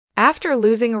After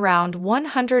losing around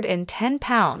 110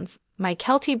 pounds,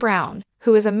 Mykelti Brown,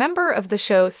 who is a member of the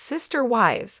show Sister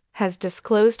Wives, has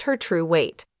disclosed her true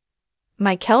weight.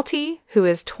 Mykelti, who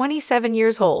is 27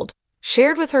 years old,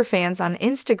 shared with her fans on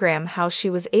Instagram how she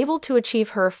was able to achieve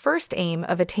her first aim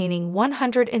of attaining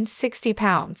 160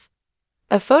 pounds.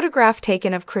 A photograph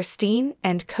taken of Christine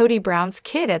and Cody Brown's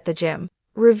kid at the gym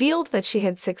revealed that she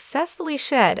had successfully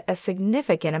shed a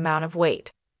significant amount of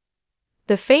weight.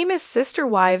 The famous Sister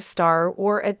Wives star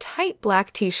wore a tight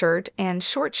black t-shirt and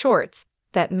short shorts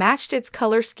that matched its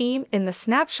color scheme in the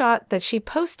snapshot that she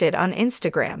posted on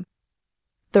Instagram.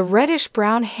 The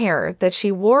reddish-brown hair that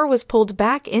she wore was pulled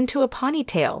back into a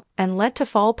ponytail and let to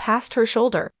fall past her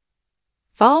shoulder.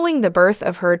 Following the birth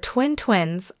of her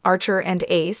twins, Archer and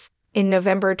Ace, in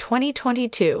November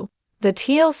 2022, the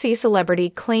TLC celebrity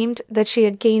claimed that she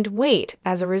had gained weight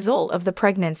as a result of the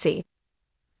pregnancy.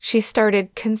 She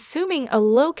started consuming a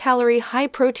low-calorie,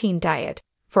 high-protein diet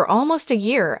for almost a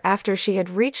year after she had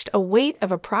reached a weight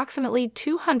of approximately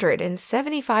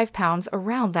 275 pounds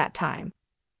around that time.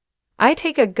 "I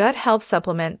take a gut health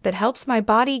supplement that helps my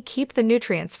body keep the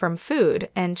nutrients from food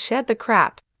and shed the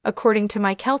crap," according to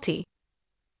Mykelti.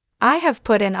 "I have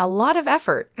put in a lot of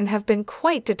effort and have been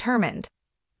quite determined.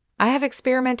 I have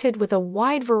experimented with a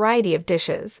wide variety of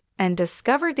dishes and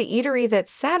discovered the eatery that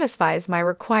satisfies my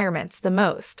requirements the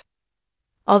most."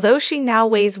 Although she now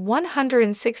weighs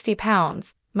 160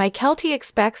 pounds, Mykelti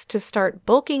expects to start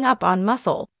bulking up on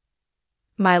muscle.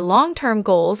 "My long-term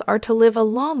goals are to live a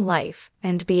long life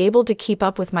and be able to keep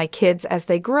up with my kids as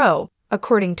they grow,"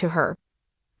 according to her.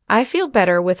 "I feel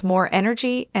better with more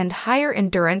energy and higher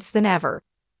endurance than ever.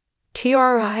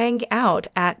 Hang out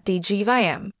at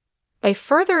DGVM." A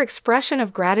further expression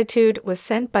of gratitude was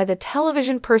sent by the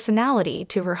television personality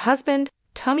to her husband,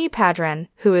 Tommy Padran,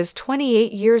 who is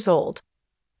 28 years old.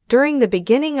 During the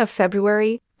beginning of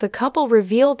February, the couple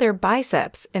revealed their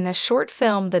biceps in a short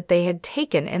film that they had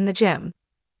taken in the gym.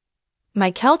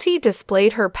 Mykelti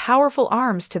displayed her powerful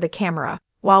arms to the camera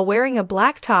while wearing a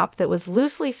black top that was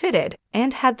loosely fitted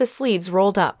and had the sleeves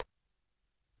rolled up.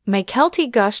 Mykelti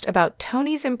gushed about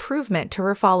Tony's improvement to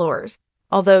her followers,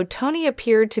 although Tony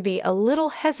appeared to be a little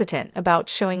hesitant about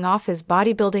showing off his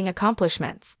bodybuilding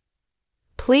accomplishments.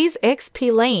 "Please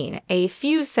explain a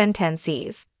few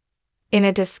sentences." In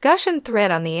a discussion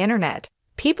thread on the internet,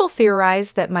 people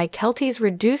theorized that Mykelti's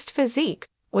reduced physique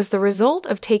was the result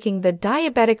of taking the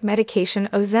diabetic medication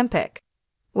Ozempic,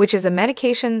 which is a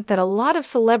medication that a lot of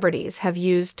celebrities have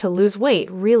used to lose weight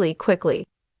really quickly.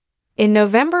 In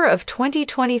November of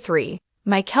 2023,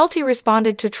 Mykelti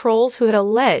responded to trolls who had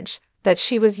alleged that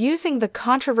she was using the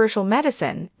controversial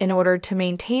medicine in order to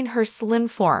maintain her slim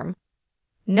form.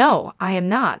 "No, I am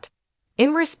not."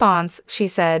 In response, she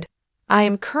said, "I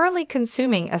am currently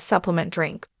consuming a supplement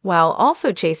drink while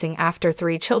also chasing after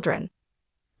 3 children."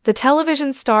 The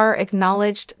television star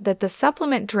acknowledged that the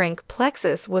supplement drink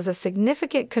Plexus was a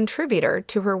significant contributor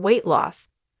to her weight loss,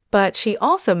 but she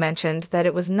also mentioned that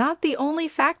it was not the only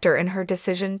factor in her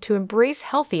decision to embrace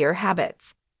healthier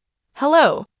habits.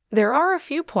 "Hello, there are a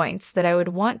few points that I would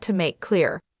want to make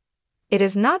clear. It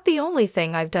is not the only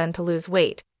thing I've done to lose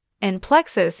weight, and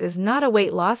Plexus is not a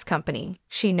weight loss company,"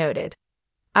 she noted.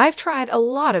 "I've tried a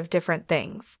lot of different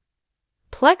things.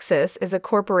 Plexus is a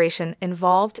corporation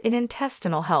involved in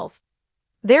intestinal health.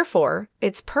 Therefore,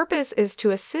 its purpose is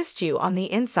to assist you on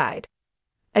the inside.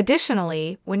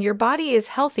 Additionally, when your body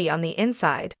is healthy on the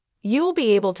inside, you will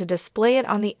be able to display it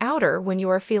on the outer when you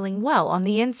are feeling well on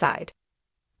the inside."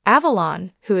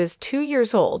 Avalon, who is 2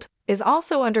 years old, is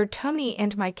also under Tony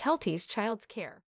and Mykelti's child's care.